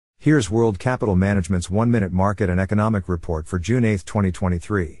Here's World Capital Management's 1-minute market and economic report for June 8,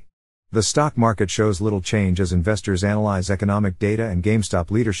 2023. The stock market shows little change as investors analyze economic data and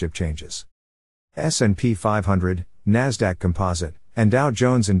GameStop leadership changes. S&P 500, Nasdaq Composite, and Dow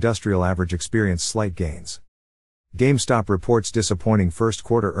Jones Industrial Average experienced slight gains. GameStop reports disappointing first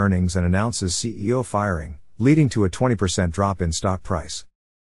quarter earnings and announces CEO firing, leading to a 20% drop in stock price.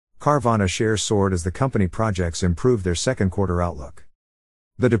 Carvana shares soared as the company projects improve their second quarter outlook.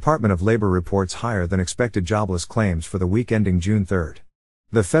 The Department of Labor reports higher than expected jobless claims for the week ending June 3.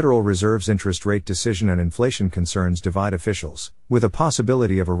 The Federal Reserve's interest rate decision and inflation concerns divide officials, with a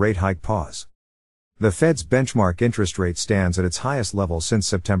possibility of a rate hike pause. The Fed's benchmark interest rate stands at its highest level since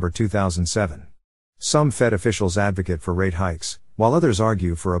September 2007. Some Fed officials advocate for rate hikes, while others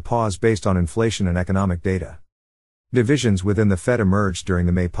argue for a pause based on inflation and economic data. Divisions within the Fed emerged during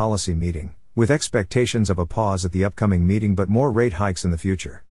the May policy meeting, with expectations of a pause at the upcoming meeting but more rate hikes in the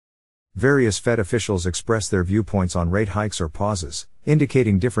future. Various Fed officials expressed their viewpoints on rate hikes or pauses,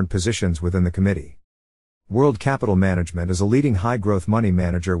 indicating different positions within the committee. World Capital Management is a leading high-growth money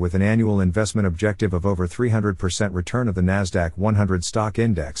manager with an annual investment objective of over 300% return of the Nasdaq 100 stock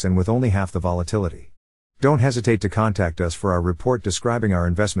index and with only half the volatility. Don't hesitate to contact us for our report describing our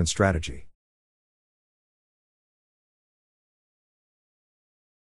investment strategy.